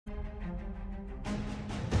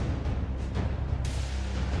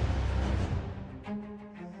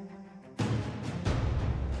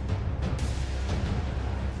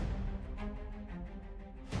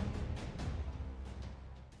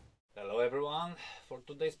everyone. For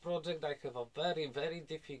today's project I have a very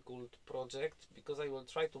difficult project because I will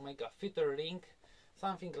try to make a fitter ring,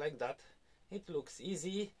 something like that. It looks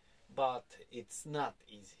easy, but it's not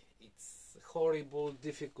easy. It's horrible,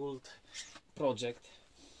 difficult project.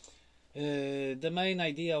 The main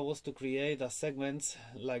idea was to create a segments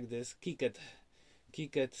like this, kicked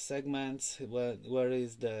segments, where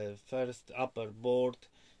is the first upper board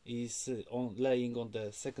is laying on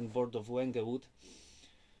the second board of Wenge wood.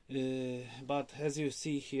 But as you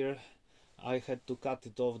see here, I had to cut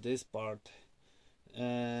it off this part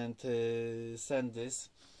and sand this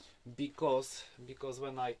because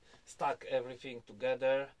when I stuck everything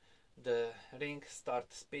together, the ring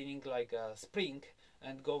starts spinning like a spring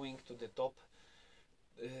and going to the top,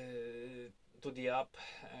 to the up,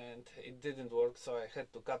 and it didn't work, so I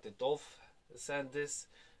had to cut it off, sand this,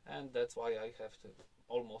 and that's why I have to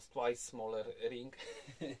almost twice smaller ring.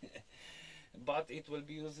 But it will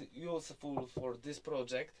be useful for this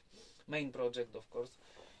project, main project of course.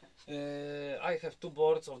 I have two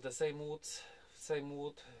boards of the same wood.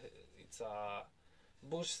 It's a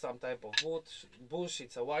bush, some type of wood. Bush,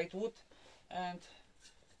 it's a white wood, and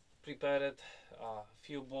prepared a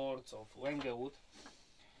few boards of Wenge wood,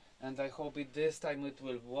 and I hope this time it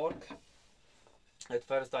will work. At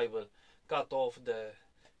first I will cut off the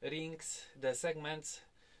rings, the segments,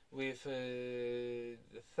 with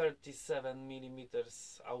 37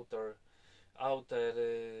 millimeters outer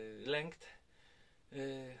length.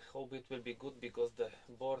 Hope it will be good because the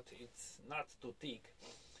board it's not too thick,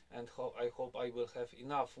 and I hope I will have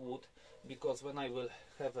enough wood, because when I will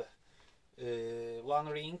have one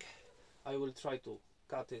ring, I will try to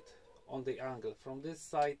cut it on the angle from this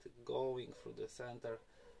side going through the center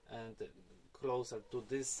and closer to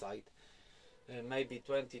this side. Maybe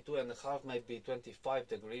 22.5, maybe 25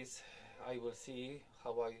 degrees. I will see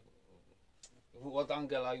what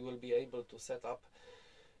angle I will be able to set up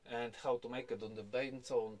and how to make it on the bend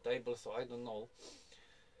saw, on table saw. I don't know.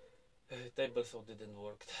 Table saw didn't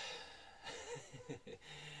work.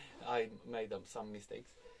 I made some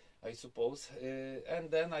mistakes, I suppose. And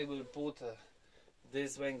then I will put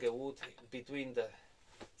this Wenge wood between the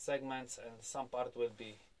segments, and some part will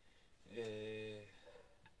be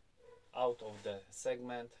out of the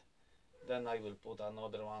segment. Then I will put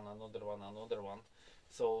another one,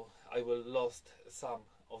 so I will lost some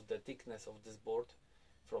of the thickness of this board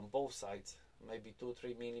from both sides, maybe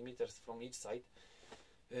 2-3 millimeters from each side.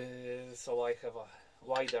 So I have a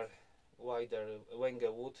wider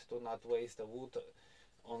Wenge wood to not waste the wood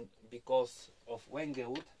because of Wenge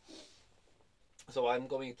wood. So I'm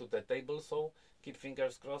going to the table saw, keep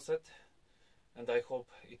fingers crossed, and I hope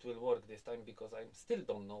it will work this time, because I still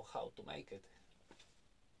don't know how to make it.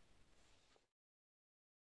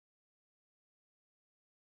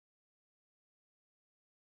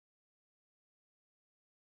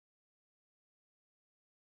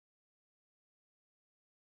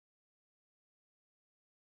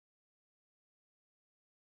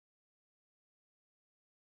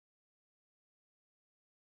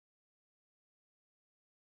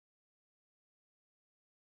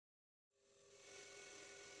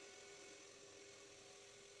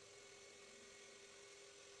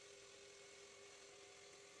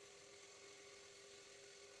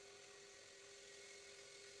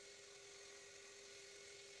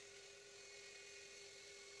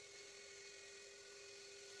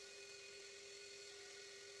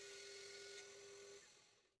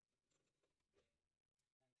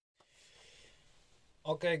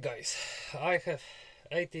 Okay guys, I have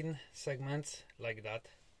 18 segments like that,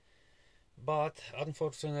 but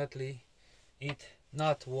unfortunately it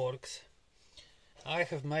not works. I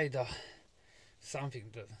have made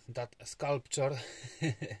something that sculpture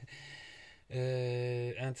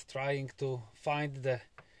and trying to find the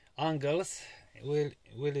angles. Will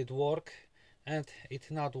it work? And it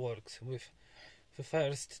not works. With the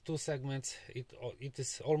first two segments it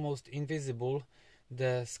is almost invisible,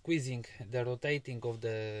 the squeezing, the rotating of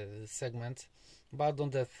the segments, but on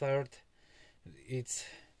the third it's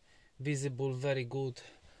visible very good.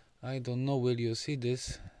 I don't know, will you see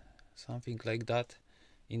this? Something like that.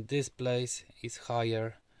 In this place is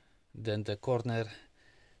higher than the corner,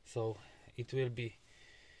 so it will be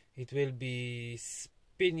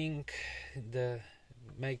spinning,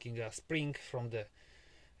 making a spring from the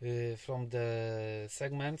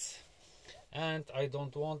segments, and I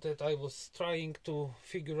don't want it. I was trying to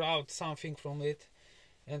figure out something from it,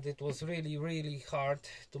 and it was really hard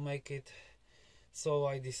to make it. So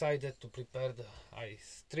I decided to prepare I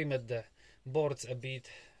trimmed the boards a bit,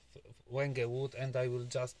 Wenge wood, and I will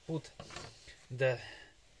just put the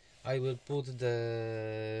I will put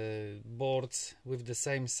the boards with the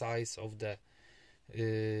same size of the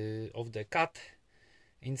cut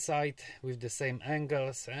inside with the same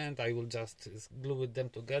angles, and I will just glue them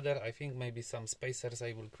together. I think maybe some spacers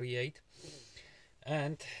I will create.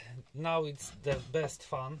 And now it's the best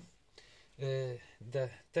fun. The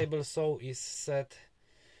table saw is set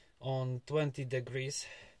on 20 degrees.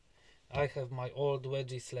 I have my old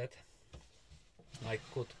wedgie sled. I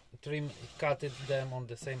could cut them on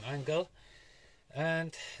the same angle,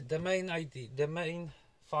 and the main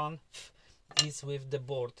fun is with the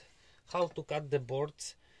board. How to cut the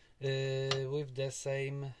boards with the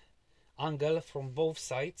same angle from both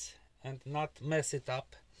sides and not mess it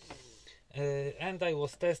up. And I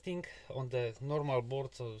was testing on the normal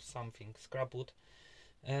board, so something scrap wood,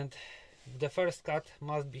 and the first cut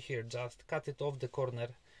must be here. Just cut it off the corner,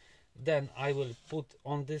 then I will put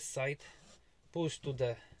on this side, push to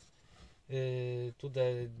the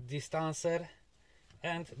distancer,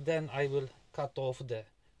 and then I will cut off the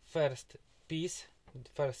first piece, the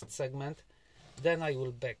first segment. Then I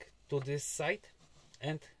will back to this side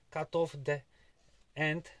and cut off the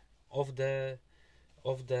end of the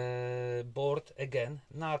board again,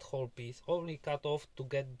 not whole piece, only cut off to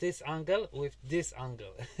get this angle with this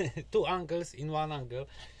angle. Two angles in one angle,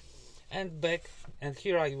 and back. And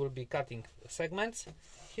here I will be cutting segments,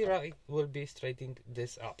 here I will be straightening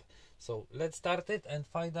this up. So let's start it and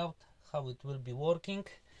find out how it will be working.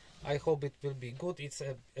 I hope it will be good. It's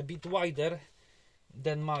a bit wider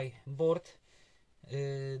than my board,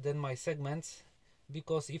 than my segments,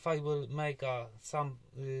 because if I will make some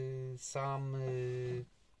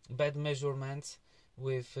bad measurements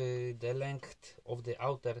with the length of the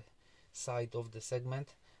outer side of the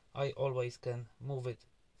segment, I always can move it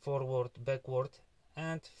forward, backward,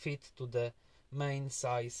 and fit to the main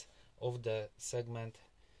size of the segment,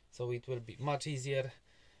 so it will be much easier.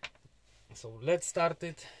 So let's start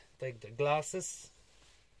it. Take the glasses.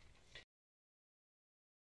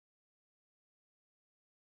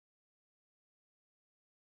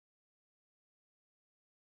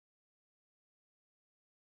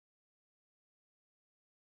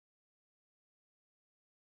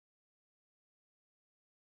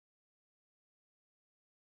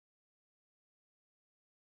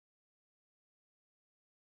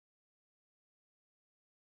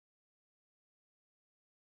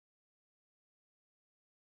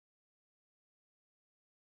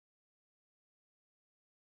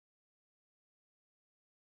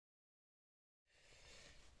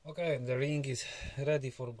 Okay, the ring is ready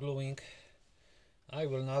for gluing. I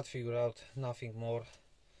will not figure out nothing more,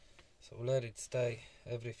 so let it stay.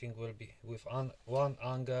 Everything will be with one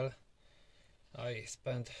angle. I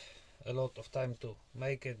spent a lot of time to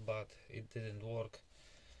make it, but it didn't work.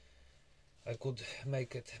 I could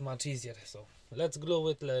make it much easier, so let's glue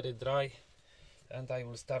it, let it dry, and I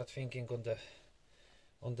will start thinking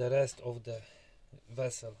on the rest of the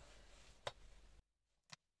vessel.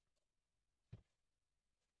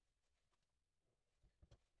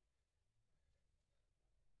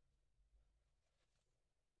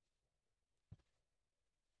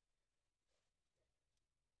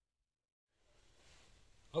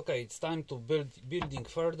 Okay, it's time to building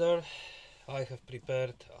further. I have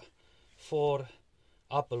prepared 4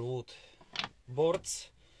 apple wood boards.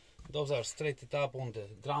 Those are straightened up on the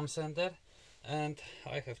drum center, and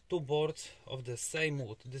I have 2 boards of the same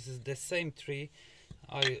wood. This is the same tree.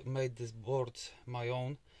 I made this board my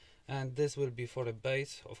own, and this will be for a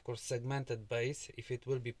base, of course segmented base if it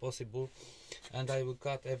will be possible, and I will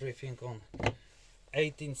cut everything on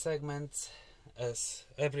 18 segments as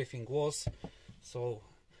everything was. So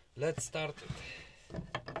let's start it.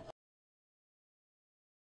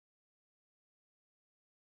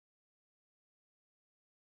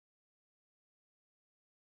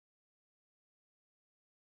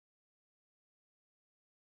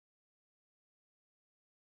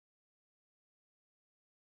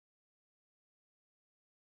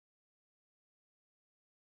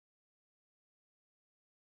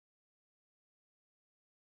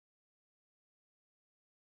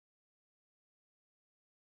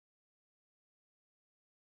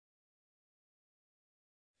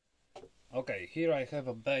 Okay, here I have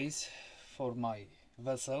a base for my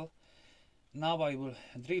vessel. Now I will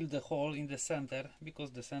drill the hole in the center,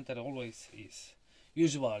 because the center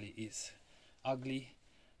usually is ugly,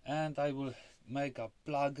 and I will make a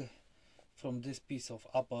plug from this piece of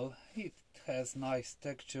apple. It has nice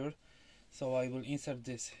texture, so I will insert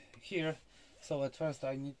this here. So at first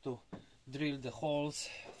I need to drill the holes.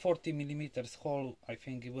 40 millimeters hole, I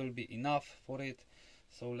think it will be enough for it.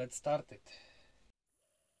 So let's start it.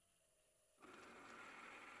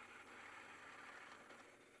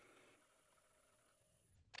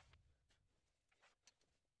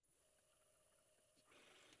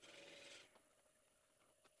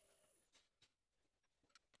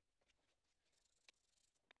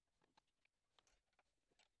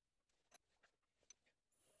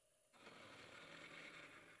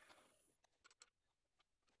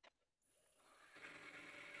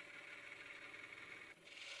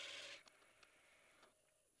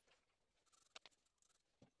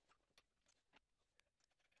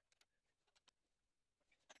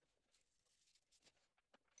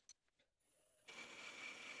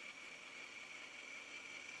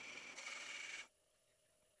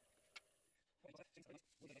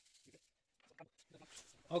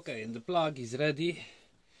 Okay, and the plug is ready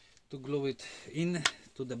to glue it in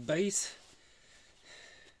to the base.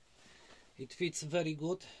 It fits very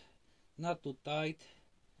good, not too tight,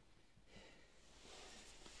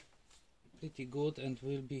 pretty good, and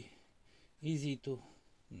will be easy to,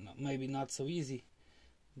 maybe not so easy,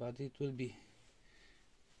 but it will be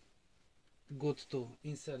good to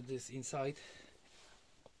insert this inside.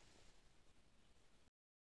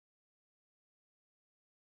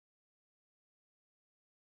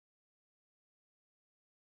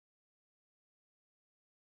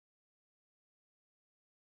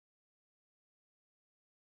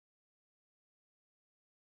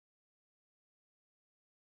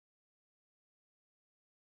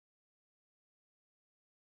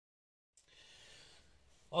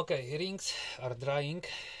 Okay, rings are drying,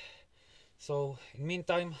 so in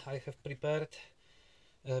meantime I have prepared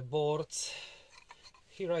boards.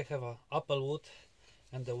 Here I have a apple wood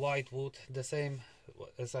and the white wood, the same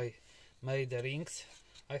as I made the rings.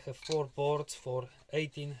 I have 4 boards for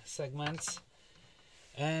 18 segments,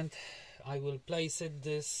 and I will place it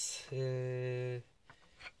this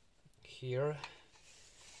here.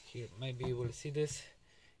 Maybe you will see this.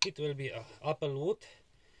 It will be a apple wood.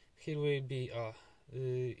 Here will be a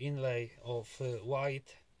inlay of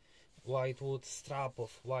white wood, strap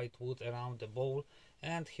of white wood around the bowl,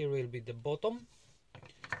 and here will be the bottom.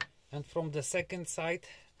 And from the second side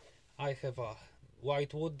I have a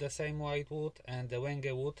white wood, the same white wood, and the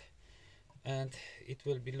wenge wood, and it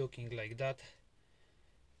will be looking like that.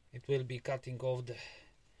 It will be cutting off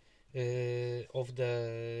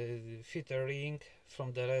the fitter ring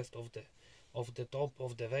from the rest of the top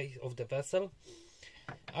of the vessel.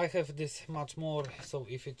 I have this much more, so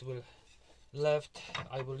if it will left,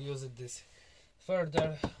 I will use it this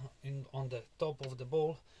further on the top of the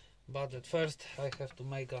bowl. But at first I have to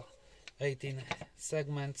make a 18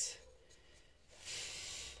 segments.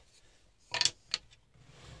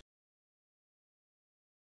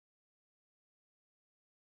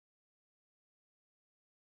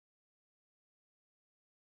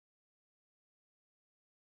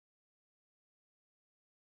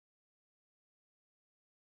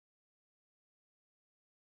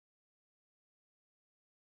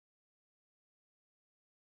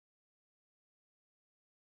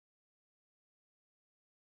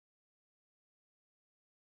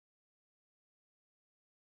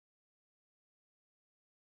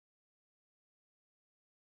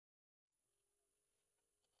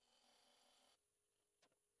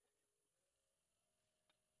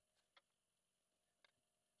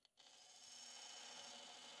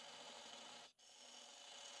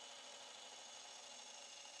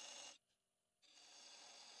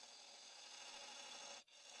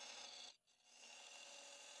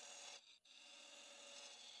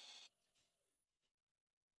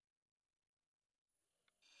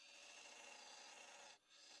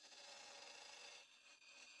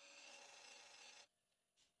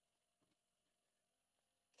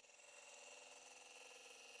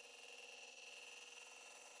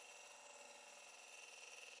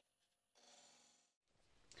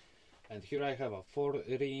 And here I have 4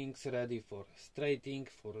 rings ready for straightening,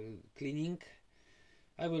 for cleaning.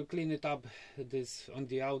 I will clean it up this on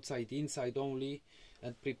the outside, inside only,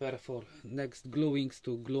 and prepare for next gluings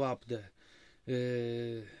to glue up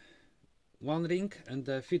the one ring and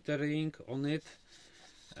the fitter ring on it,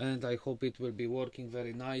 and I hope it will be working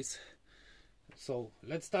very nice. So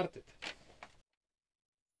let's start it.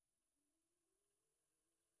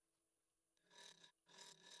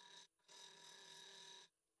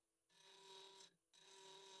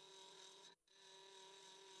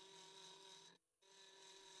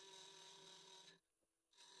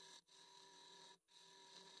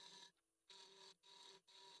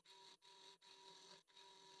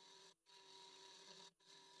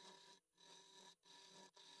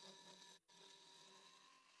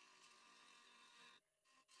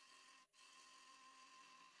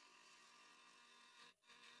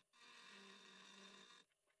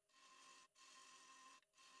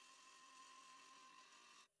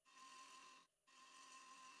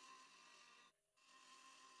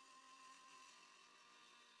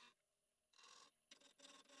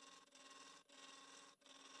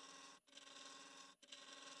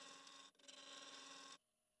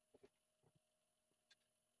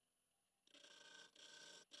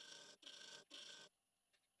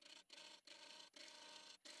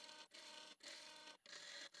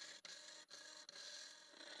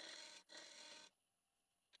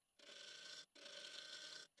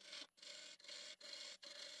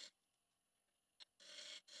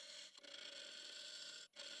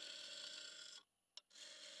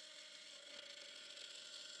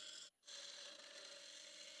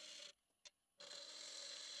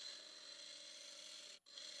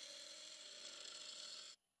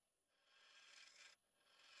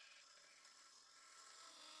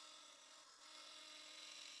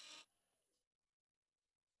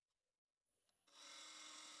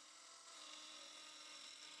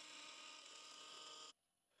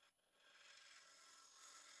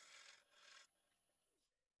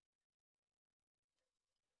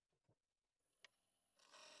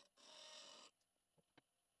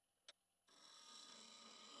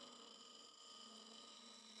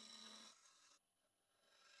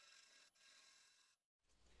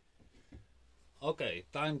 Okay,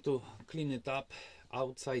 time to clean it up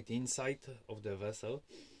outside, inside of the vessel.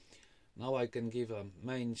 Now I can give a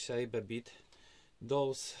main shape a bit.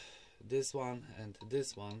 This one and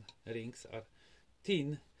this one rings are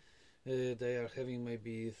thin. They are having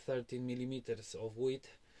maybe 13 millimeters of width,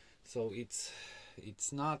 so it's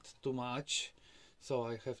not too much, so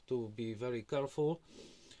I have to be very careful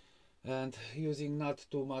and using not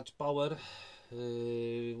too much power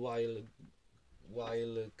while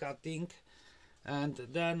cutting. And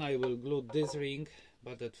then I will glue this ring,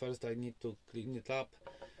 but at first I need to clean it up.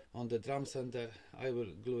 On the drum center I will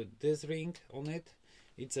glue this ring on it.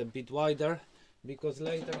 It's a bit wider because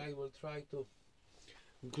later I will try to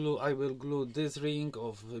glue this ring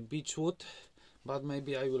of beechwood, but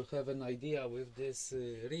maybe I will have an idea with this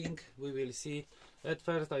ring. We will see. At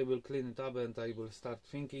first I will clean it up and I will start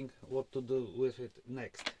thinking what to do with it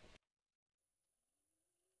next.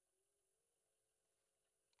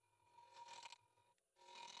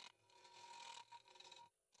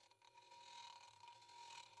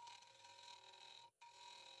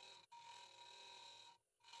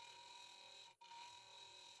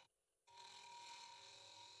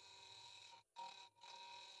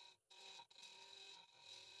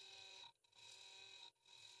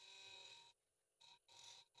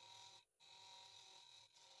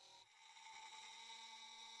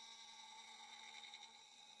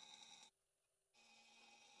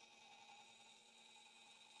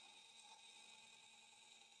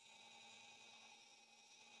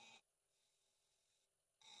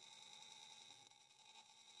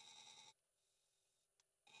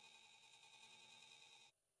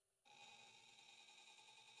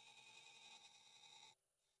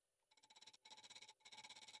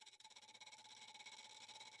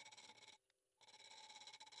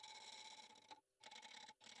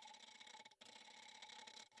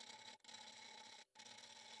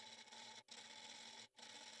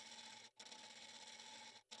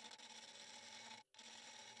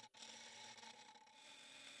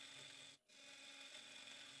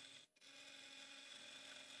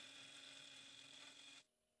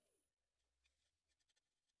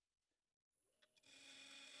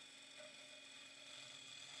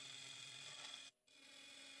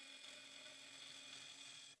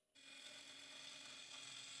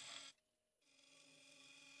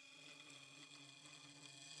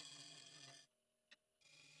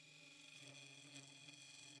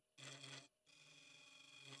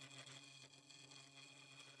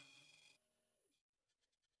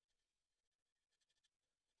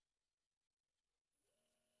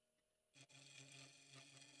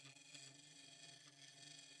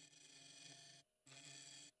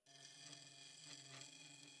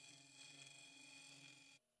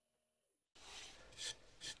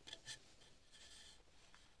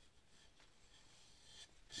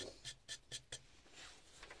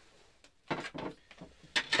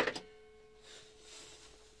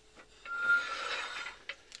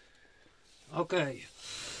 Okay,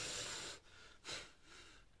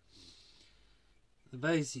 the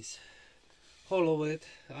base is hollow.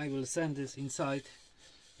 I will sand this inside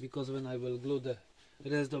because when I will glue the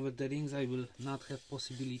rest of the rings I will not have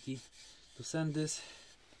possibility to sand this,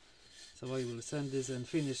 so I will sand this and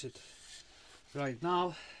finish it right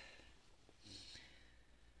now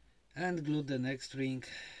and glue the next ring